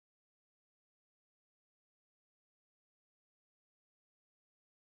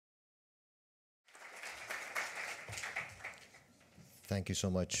Thank you so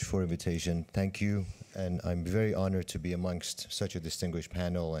much for invitation. Thank you, and I'm very honored to be amongst such a distinguished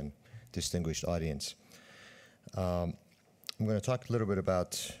panel and distinguished audience. I'm going to talk a little bit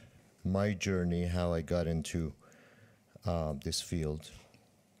about my journey, how I got into this field.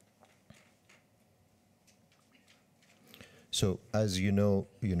 So, as you know,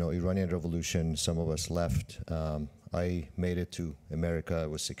 Iranian Revolution. Some of us left. I made it to America. I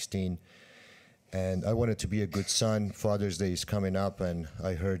was 16. And I wanted to be a good son. Father's Day is coming up, and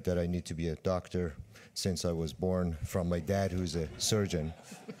I heard that I need to be a doctor since I was born from my dad, who's a surgeon.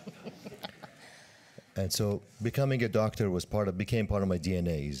 And so becoming a doctor became part of my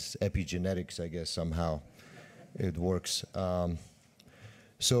DNA. It's epigenetics, I guess, somehow it works.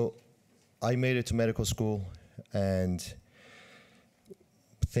 So I made it to medical school, and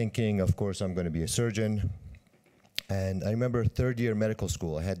thinking, of course, I'm going to be a surgeon. And I remember third year medical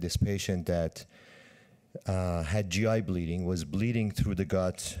school, I had this patient that had GI bleeding, was bleeding through the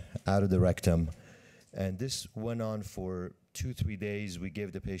gut, out of the rectum. And this went on for 2-3 days. We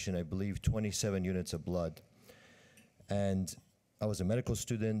gave the patient, I believe, 27 units of blood. And I was a medical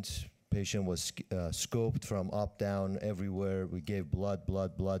student. Patient was scoped from up, down, everywhere. We gave blood.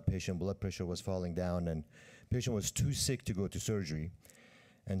 Patient blood pressure was falling down, and patient was too sick to go to surgery.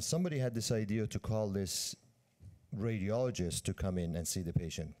 And somebody had this idea to call this radiologist to come in and see the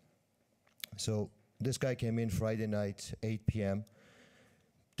patient. So this guy came in Friday night, 8 p.m.,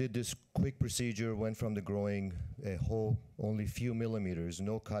 did this quick procedure, went from the groin, a hole, only few millimeters,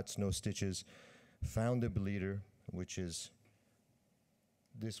 no cuts, no stitches, found the bleeder, which is,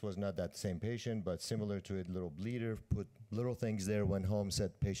 this was not that same patient, but similar to a little bleeder, put little things there, went home,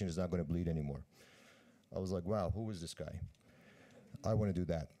 said patient is not going to bleed anymore. I was like, wow, who is this guy? I want to do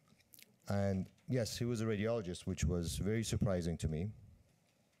that. And yes, he was a radiologist, which was very surprising to me.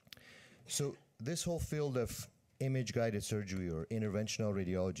 So this whole field of image-guided surgery or interventional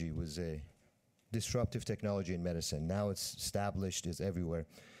radiology was a disruptive technology in medicine. Now it's established, it's everywhere.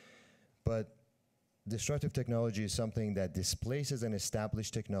 But disruptive technology is something that displaces an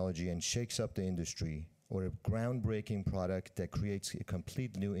established technology and shakes up the industry, or a groundbreaking product that creates a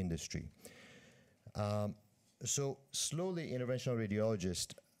complete new industry. So slowly, interventional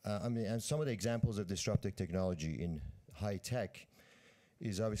radiologists, and some of the examples of disruptive technology in high tech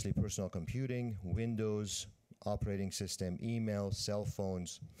is obviously personal computing, Windows, operating system, email, cell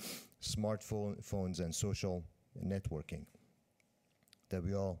phones, smartphones, and social networking, that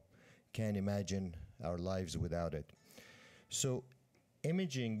we all can't imagine our lives without it. So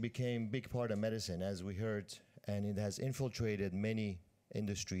imaging became a big part of medicine, as we heard, and it has infiltrated many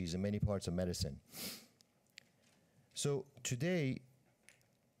industries and many parts of medicine. So today,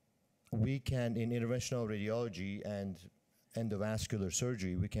 we can, in interventional radiology and endovascular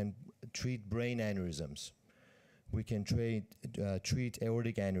surgery, we can treat brain aneurysms. We can treat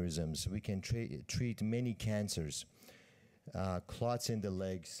aortic aneurysms. We can treat many cancers, clots in the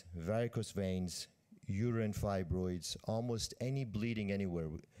legs, varicose veins, uterine fibroids, almost any bleeding anywhere.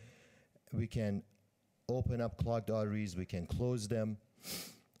 We can open up clogged arteries. We can close them.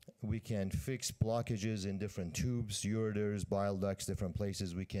 We can fix blockages in different tubes, ureters, bile ducts, different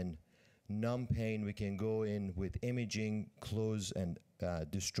places. We can numb pain. We can go in with imaging, close and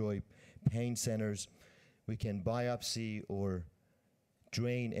destroy pain centers. We can biopsy or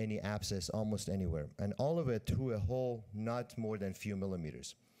drain any abscess almost anywhere. And all of it through a hole not more than few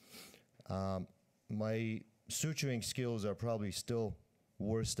millimeters. My suturing skills are probably still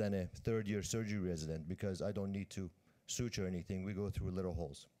worse than a third-year surgery resident because I don't need to suture anything. We go through little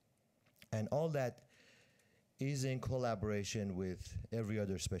holes. And all that is in collaboration with every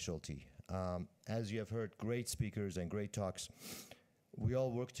other specialty. As you have heard, great speakers and great talks. We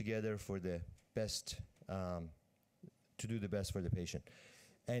all work together for the best, to do the best for the patient.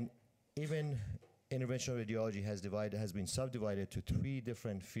 And even interventional radiology has been subdivided to 3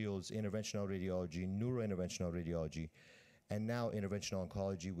 different fields: interventional radiology, neurointerventional radiology, and now interventional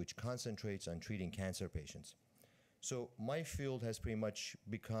oncology, which concentrates on treating cancer patients. So my field has pretty much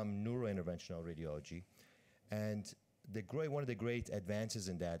become neurointerventional radiology, and one of the great advances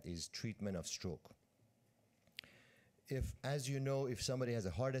in that is treatment of stroke. As you know, if somebody has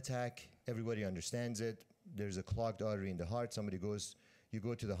a heart attack, everybody understands it. There's a clogged artery in the heart. You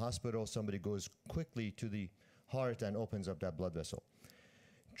go to the hospital, somebody goes quickly to the heart and opens up that blood vessel.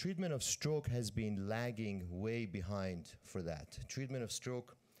 Treatment of stroke has been lagging way behind for that. Treatment of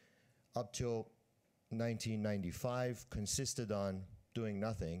stroke up till 1995 consisted on doing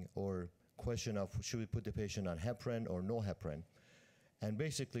nothing, or question of should we put the patient on heparin or no heparin, and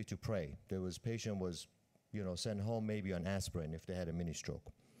basically to pray. Patient was sent home maybe on aspirin if they had a mini stroke.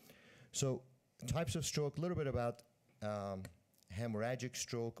 So types of stroke, a little bit about hemorrhagic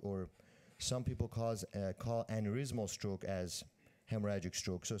stroke, or some people call aneurysmal stroke as hemorrhagic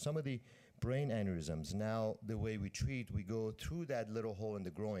stroke. So some of the brain aneurysms, now the way we treat, we go through that little hole in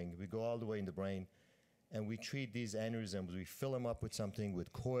the groin, we go all the way in the brain, and we treat these aneurysms. We fill them up with something,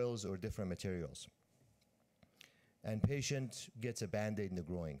 with coils or different materials. And patient gets a Band-Aid in the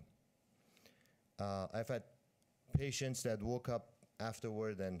groin. I've had patients that woke up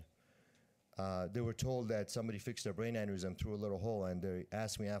afterward and they were told that somebody fixed their brain aneurysm through a little hole, and they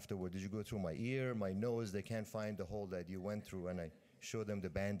asked me afterward, did you go through my ear, my nose? They can't find the hole that you went through, and I showed them the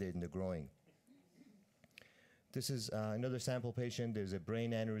Band-Aid in the groin. This is another sample patient. There's a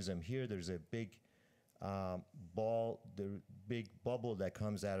brain aneurysm here. There's a big the big bubble that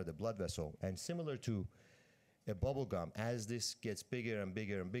comes out of the blood vessel. And similar to a bubble gum, as this gets bigger and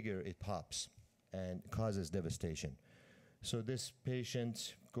bigger and bigger, it pops and causes devastation. So this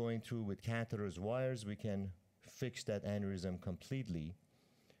patient going through with catheters, wires, we can fix that aneurysm completely,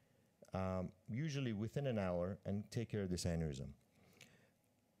 usually within an hour, and take care of this aneurysm.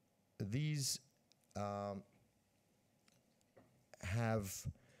 These have,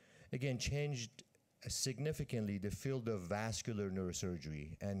 again, changed significantly the field of vascular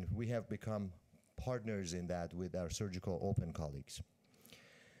neurosurgery, and we have become partners in that with our surgical open colleagues.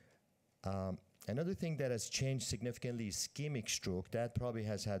 Another thing that has changed significantly is ischemic stroke. That probably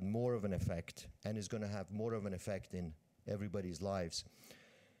has had more of an effect and is going to have more of an effect in everybody's lives.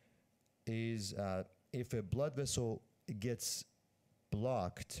 Is if a blood vessel gets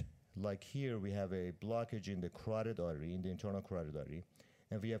blocked, like here we have a blockage in the carotid artery, in the internal carotid artery,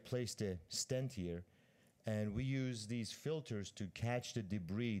 and we have placed a stent here, and we use these filters to catch the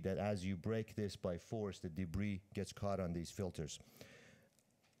debris that as you break this by force, the debris gets caught on these filters.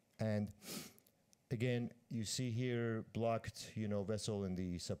 And again, you see here blocked, vessel in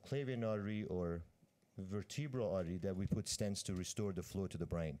the subclavian artery or vertebral artery that we put stents to restore the flow to the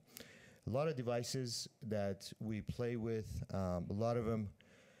brain. A lot of devices that we play with, a lot of them,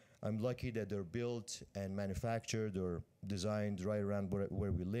 I'm lucky that they're built and manufactured or designed right around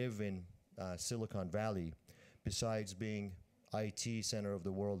where we live in Silicon Valley. Besides being IT center of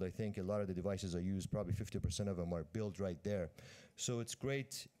the world, I think a lot of the devices are used, probably 50% of them are built right there. So it's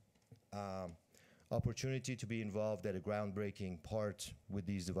great opportunity to be involved at a groundbreaking part with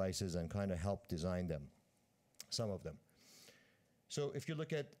these devices and kind of help design them, some of them. So if you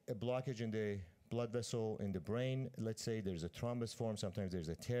look at a blockage in the blood vessel in the brain, let's say there's a thrombus form, sometimes there's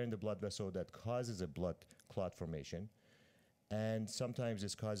a tear in the blood vessel that causes a blood clot formation, and sometimes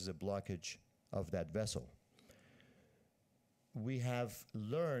this causes a blockage of that vessel. We have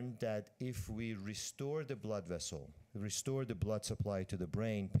learned that if we restore the blood vessel, restore the blood supply to the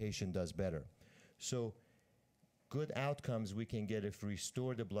brain, patient does better. So good outcomes we can get if we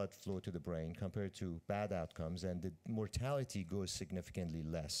restore the blood flow to the brain compared to bad outcomes, and the mortality goes significantly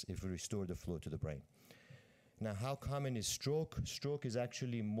less if we restore the flow to the brain. Now, how common is stroke? Stroke is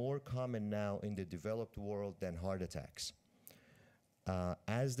actually more common now in the developed world than heart attacks.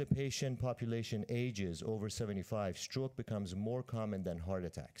 As the patient population ages over 75, stroke becomes more common than heart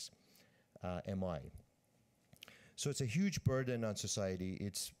attacks, MI. So it's a huge burden on society.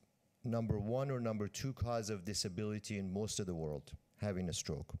 It's number 1 or number 2 cause of disability in most of the world, having a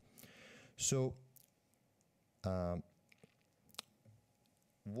stroke. So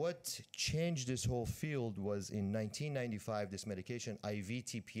what changed this whole field was in 1995, this medication,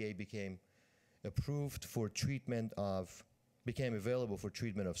 IV-TPA, became approved for treatment of, became available for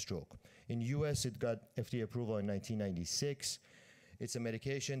treatment of stroke. In US, it got FDA approval in 1996. It's a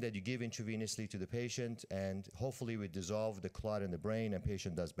medication that you give intravenously to the patient, and hopefully we dissolve the clot in the brain and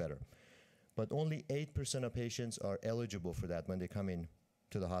patient does better. But only 8% of patients are eligible for that when they come in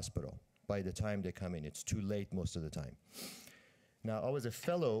to the hospital. By the time they come in, it's too late most of the time. Now, I was a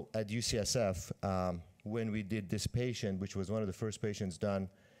fellow at UCSF when we did this patient, which was one of the first patients done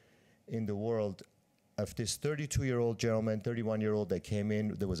in the world, of this 32-year-old gentleman, 31-year-old that came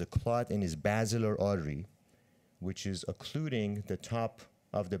in. There was a clot in his basilar artery, which is occluding the top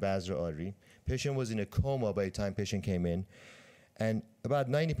of the basilar artery. Patient was in a coma by the time patient came in. And about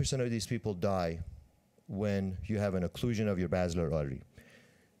 90% of these people die when you have an occlusion of your basilar artery.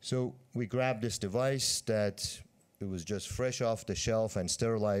 So we grabbed this device that it was just fresh off the shelf and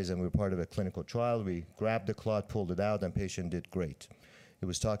sterilized, and we were part of a clinical trial. We grabbed the clot, pulled it out, and patient did great. He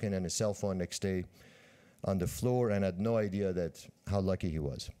was talking on his cell phone next day on the floor and had no idea that how lucky he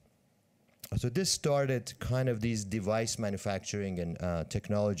was. So this started kind of these device manufacturing and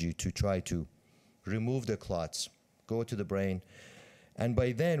technology to try to remove the clots, go to the brain. And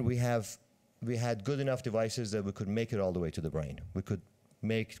by then we had good enough devices that we could make it all the way to the brain. We could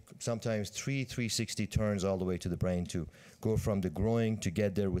make sometimes 360 turns all the way to the brain to go from the groin to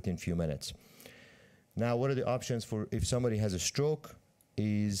get there within few minutes. Now, what are the options for if somebody has a stroke?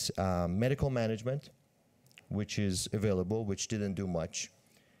 Is medical management, which is available, which didn't do much.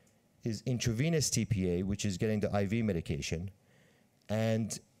 Is intravenous TPA, which is getting the IV medication.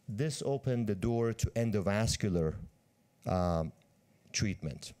 And this opened the door to endovascular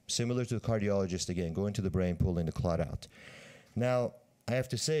treatment, similar to the cardiologist, again, going to the brain, pulling the clot out. Now, I have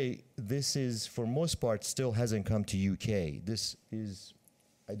to say, this is, for most part, still hasn't come to UK. This is,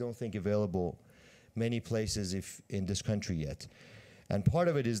 I don't think, available many places in this country yet. And part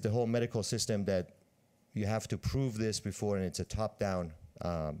of it is the whole medical system that you have to prove this before, and it's a top-down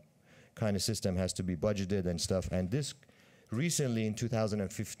kind of system, has to be budgeted and stuff. And this, recently in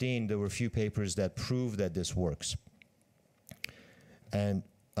 2015, there were a few papers that proved that this works. And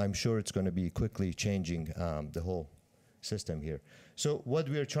I'm sure it's going to be quickly changing the whole system here. So what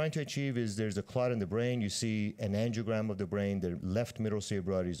we are trying to achieve is there's a clot in the brain. You see an angiogram of the brain. The left middle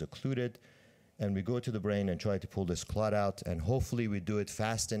cerebral artery is occluded. And we go to the brain and try to pull this clot out. And hopefully we do it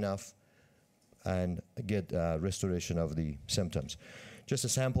fast enough and get restoration of the symptoms. Just a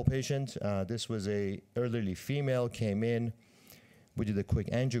sample patient. This was a elderly female, came in. We did a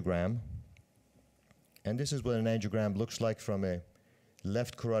quick angiogram. And this is what an angiogram looks like from a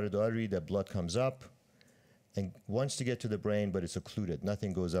left carotid artery. The blood comes up and wants to get to the brain, but it's occluded.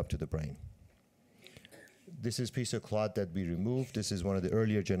 Nothing goes up to the brain. This is piece of clot that we removed. This is one of the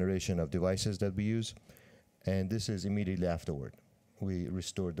earlier generation of devices that we use. And this is immediately afterward. We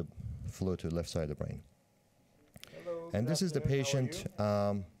restored the flow to the left side of the brain. Hello, and this is the patient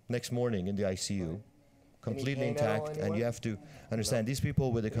next morning in the ICU, completely intact. And you have to understand, these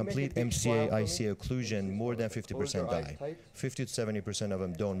people with a complete MCA, ICA occlusion, more than 50% die. 50 to 70% of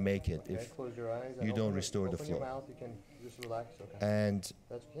them don't make it if you don't restore the flow. Mouth, you can just relax, okay. And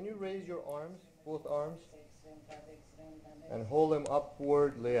can you raise your arms, both arms? And hold them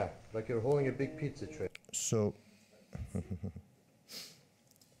upward, yeah, like you're holding a big pizza tray. So,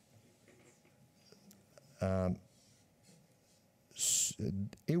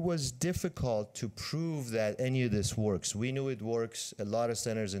 it was difficult to prove that any of this works. We knew it works. A lot of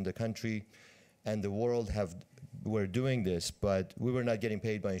centers in the country and the world were doing this, but we were not getting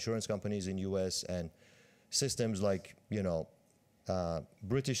paid by insurance companies in US, and systems like, you know,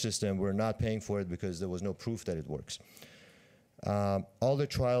 British system were not paying for it because there was no proof that it works. All the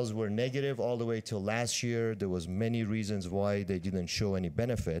trials were negative all the way till last year. There was many reasons why they didn't show any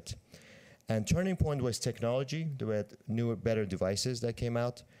benefit. And turning point was technology. There were newer, better devices that came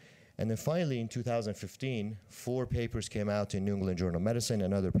out. And then finally, in 2015, 4 papers came out in New England Journal of Medicine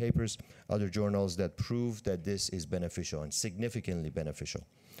and other papers, other journals that proved that this is beneficial and significantly beneficial.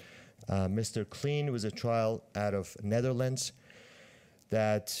 Mr. Clean was a trial out of Netherlands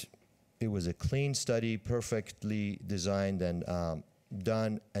that it was a clean study, perfectly designed and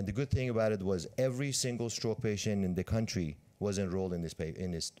done. And the good thing about it was every single stroke patient in the country was enrolled in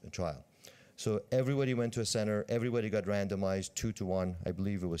this trial. So everybody went to a center, everybody got randomized 2 to 1, I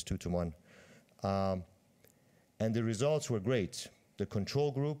believe it was 2 to 1. And the results were great. The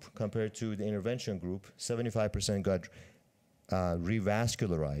control group compared to the intervention group, 75% got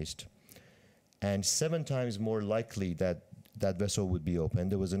revascularized, and 7 times more likely that that vessel would be open.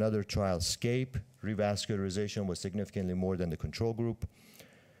 There was another trial, SCAPE, revascularization was significantly more than the control group.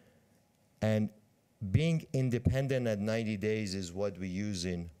 And being independent at 90 days is what we use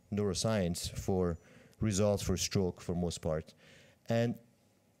in neuroscience for results for stroke for most part. And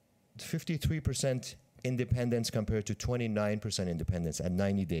 53% independence compared to 29% independence at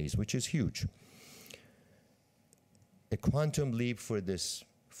 90 days, which is huge. A quantum leap for this,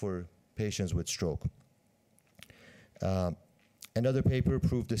 for patients with stroke. Another paper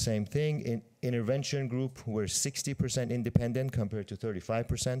proved the same thing. In intervention group, we're 60% independent compared to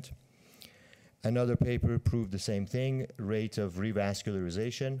 35%. Another paper proved the same thing, rate of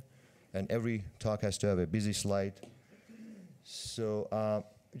revascularization. And every talk has to have a busy slide. So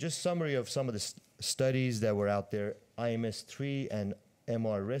just summary of some of the studies that were out there. IMS-3 and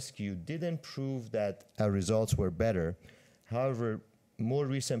MR Rescue didn't prove that our results were better. However, more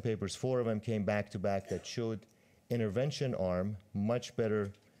recent papers, 4 of them came back to back that showed intervention arm much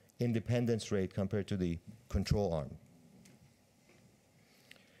better independence rate compared to the control arm.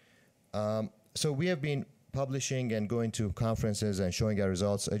 So we have been publishing and going to conferences and showing our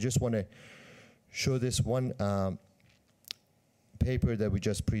results. I just want to show this one paper that we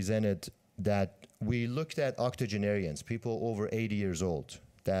just presented, that we looked at octogenarians, people over 80 years old,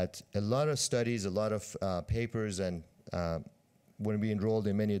 that a lot of studies, a lot of papers, and when we enrolled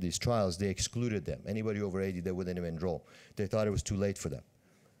in many of these trials, they excluded them. Anybody over 80, they wouldn't even enroll. They thought it was too late for them.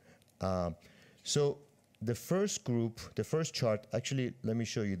 So the first group, the first chart, actually, let me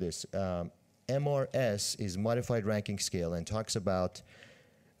show you this. MRS is modified ranking scale and talks about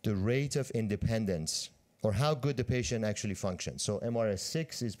the rate of independence or how good the patient actually functions. So MRS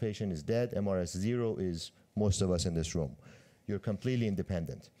 6 is patient is dead. MRS 0 is most of us in this room. You're completely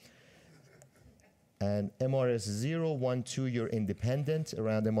independent. And MRS 0, 1, 2, you're independent.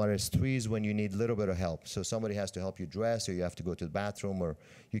 Around MRS 3 is when you need a little bit of help. So somebody has to help you dress, or you have to go to the bathroom, or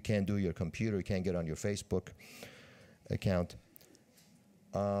you can't do your computer, you can't get on your Facebook account.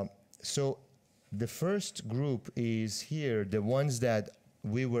 So the first group is here, the ones that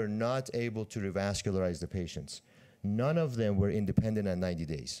we were not able to revascularize the patients. None of them were independent at 90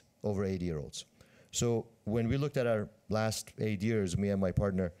 days, over 80-year-olds. So when we looked at our last 8 years, me and my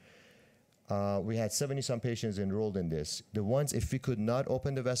partner, we had 70-some patients enrolled in this. The ones, if we could not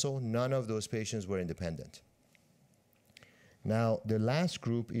open the vessel, none of those patients were independent. Now, the last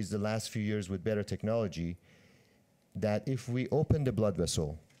group is the last few years with better technology, that if we open the blood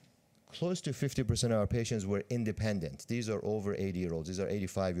vessel, close to 50% of our patients were independent. These are over 80-year-olds. These are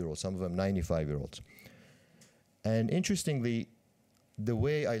 85-year-olds, some of them 95-year-olds. And interestingly, the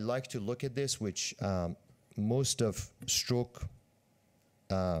way I like to look at this, which most of stroke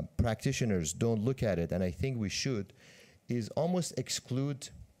practitioners don't look at it, and I think we should, is almost exclude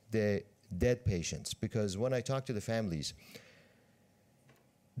the dead patients. Because when I talk to the families,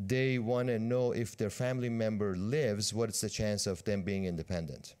 they want to know if their family member lives, what's the chance of them being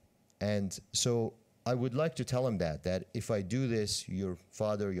independent. And so I would like to tell them that if I do this, your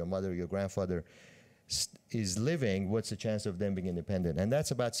father, your mother, your grandfather is living, what's the chance of them being independent? And that's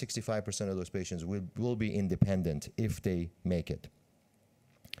about 65% of those patients will be independent if they make it.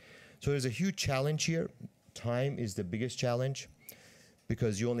 So there's a huge challenge here. Time is the biggest challenge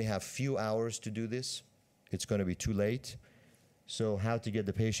because you only have few hours to do this. It's going to be too late. So how to get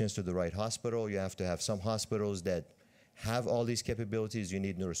the patients to the right hospital? You have to have some hospitals that have all these capabilities. You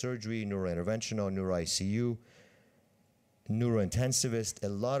need neurosurgery, neurointerventional, neuro-ICU, neurointensivist, a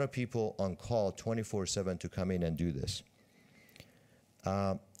lot of people on call 24/7 to come in and do this.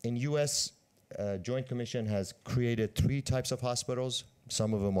 In US, Joint Commission has created 3 types of hospitals.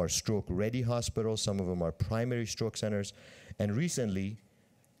 Some of them are stroke-ready hospitals, some of them are primary stroke centers, and recently,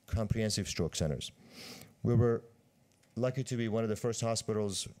 comprehensive stroke centers. We were lucky to be one of the first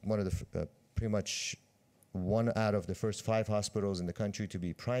hospitals, one of the, pretty much one out of the first 5 hospitals in the country to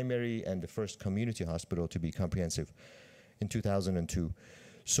be primary and the first community hospital to be comprehensive in 2002.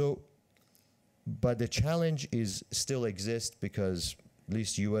 So, but the challenge still exists because at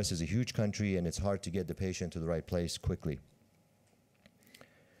least US is a huge country and it's hard to get the patient to the right place quickly.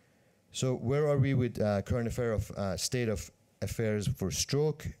 So where are we with current state of affairs for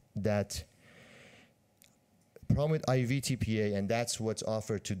stroke? That problem with IV TPA, and that's what's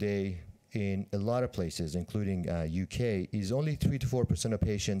offered today in a lot of places, including UK, is only 3 to 4% of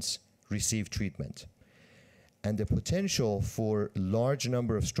patients receive treatment. And the potential for large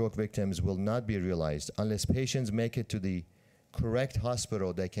number of stroke victims will not be realized unless patients make it to the correct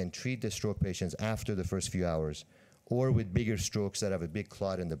hospital that can treat the stroke patients after the first few hours, or with bigger strokes that have a big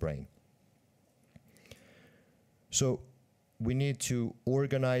clot in the brain. So we need to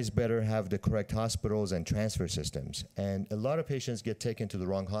organize better, have the correct hospitals and transfer systems. And a lot of patients get taken to the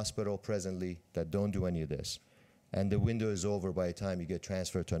wrong hospital presently that don't do any of this. And the window is over by the time you get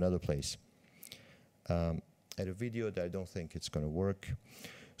transferred to another place. I had a video that I don't think it's going to work.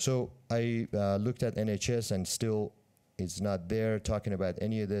 So I looked at NHS and still it's not there talking about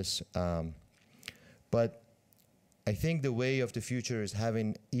any of this. But I think the way of the future is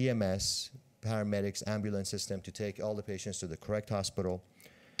having EMS, paramedics, ambulance system to take all the patients to the correct hospital.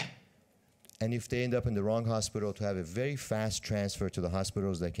 And if they end up in the wrong hospital, to have a very fast transfer to the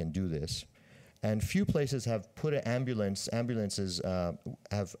hospitals that can do this. And few places have put an ambulances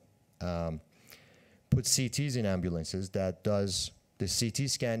have put CTs in ambulances that does the CT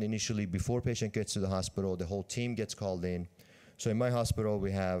scan initially before patient gets to the hospital. The whole team gets called in. So in my hospital,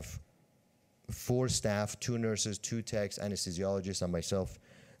 we have 4 staff, 2 nurses, 2 techs, anesthesiologists, and myself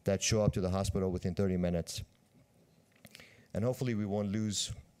that show up to the hospital within 30 minutes. And hopefully we won't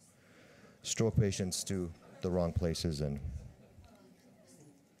lose stroke patients to the wrong places. And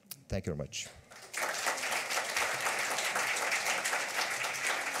thank you very much.